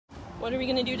What are we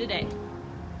gonna do today?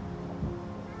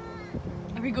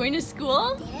 Are we going to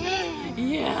school?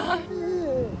 Yeah.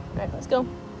 All right, let's go.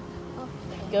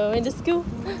 Going to school,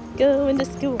 going to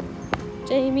school.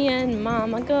 Jamie and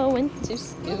Mama going to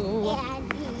school.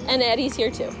 And Eddie's here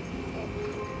too.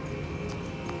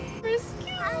 For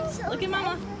school. Look at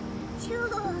Mama.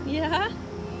 Yeah?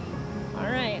 All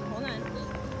right, hold on.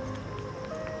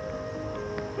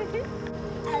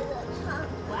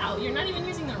 Wow, you're not even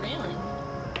using the railing.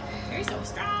 You're so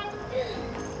strong. You're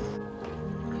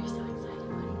so excited,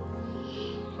 buddy.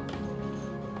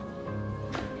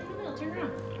 In the middle, turn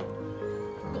around.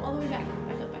 Go all the way back.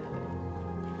 Back up, back up, back up.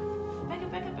 Back up,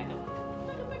 back up, back up.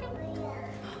 Back up, back up.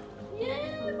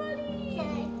 Yeah, buddy.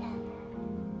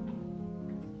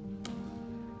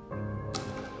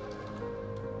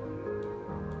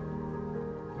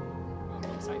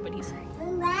 Oh, sorry, buddies.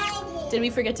 Did we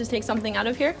forget to take something out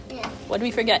of here? Yeah. What did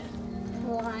we forget?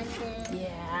 Water.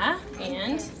 Yeah,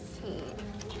 and?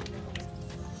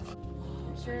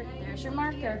 There's your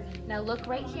marker. Now look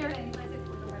right here.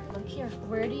 Look here.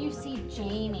 Where do you see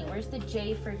Jamie? Where's the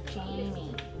J for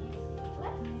Jamie?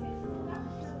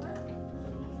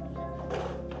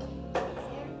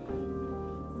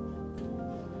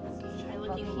 Try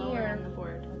looking lower on the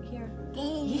board. Look here.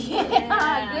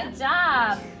 Yeah, good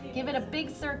job. Give it a big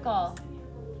circle.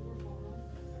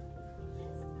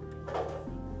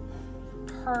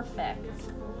 Perfect.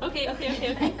 Okay, okay,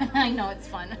 okay, okay. I know, it's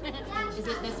fun. Is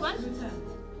it this one?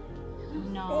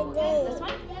 No. This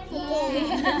one?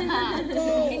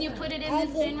 Yeah. Can you put it in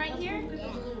this bin right here?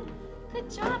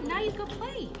 Good job. Now you go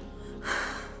play.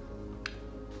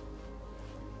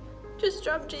 Just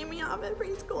dropped Jamie off at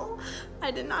preschool. I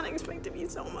did not expect to be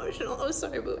so emotional. Oh,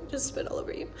 sorry, Boo. I just spit all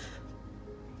over you.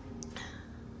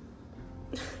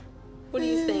 What do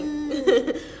you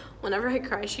think? Whenever I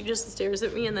cry, she just stares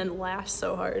at me and then laughs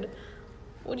so hard.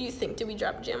 What do you think? Did we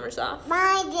drop jammers off?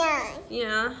 My turn.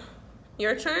 Yeah.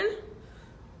 Your turn?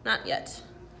 Not yet.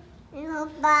 No, Do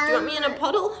you want me in a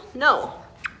puddle? No.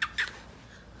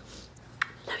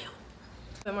 Love you.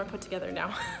 Then we're put together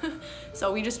now.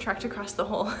 So we just trekked across the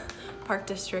whole park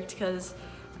district because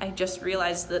I just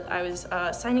realized that I was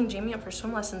signing Jamie up for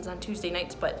swim lessons on Tuesday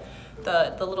nights, but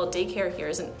the little daycare here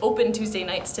isn't open Tuesday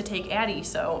nights to take Addie,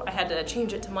 so I had to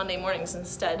change it to Monday mornings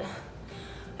instead.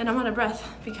 And I'm out of breath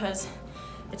because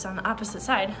it's on the opposite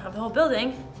side of the whole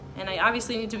building, and I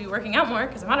obviously need to be working out more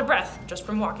because I'm out of breath just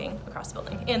from walking across the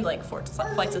building and like 4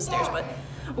 flights of stairs, but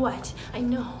what? I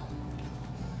know.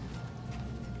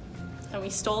 And we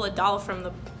stole a doll from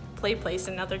the play place,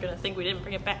 and now they're gonna think we didn't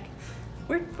bring it back.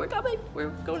 We're coming. We're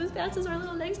going as fast as our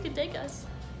little legs can take us.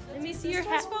 Let me see your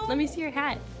hat. Let me see your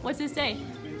hat. What's it say?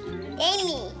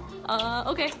 Amy.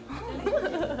 Okay.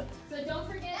 So don't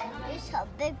forget. It's a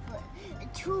big book.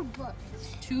 2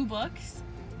 books. 2 books.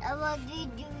 And what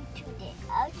did you do today?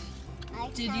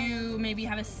 Did you maybe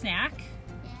have a snack?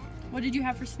 Yeah. What did you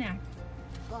have for snack?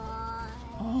 Bye.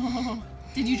 Oh.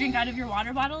 Did you drink out of your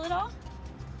water bottle at all?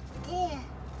 Yeah.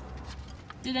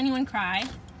 Did anyone cry?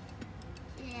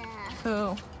 Yeah.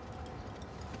 Who?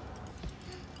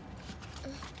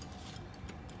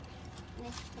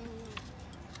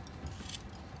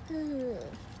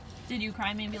 Did you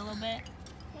cry maybe a little bit?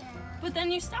 Yeah. But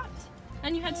then you stopped.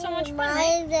 And you had so much fun,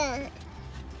 right?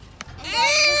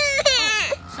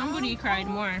 Somebody cried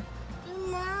more.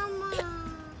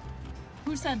 Mama.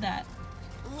 Who said that?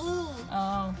 Me.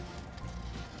 Oh.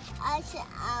 I said,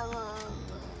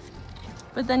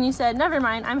 But then you said, never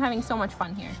mind, I'm having so much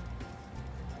fun here.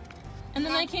 And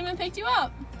then I came and picked you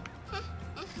up.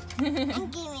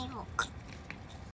 and give me one.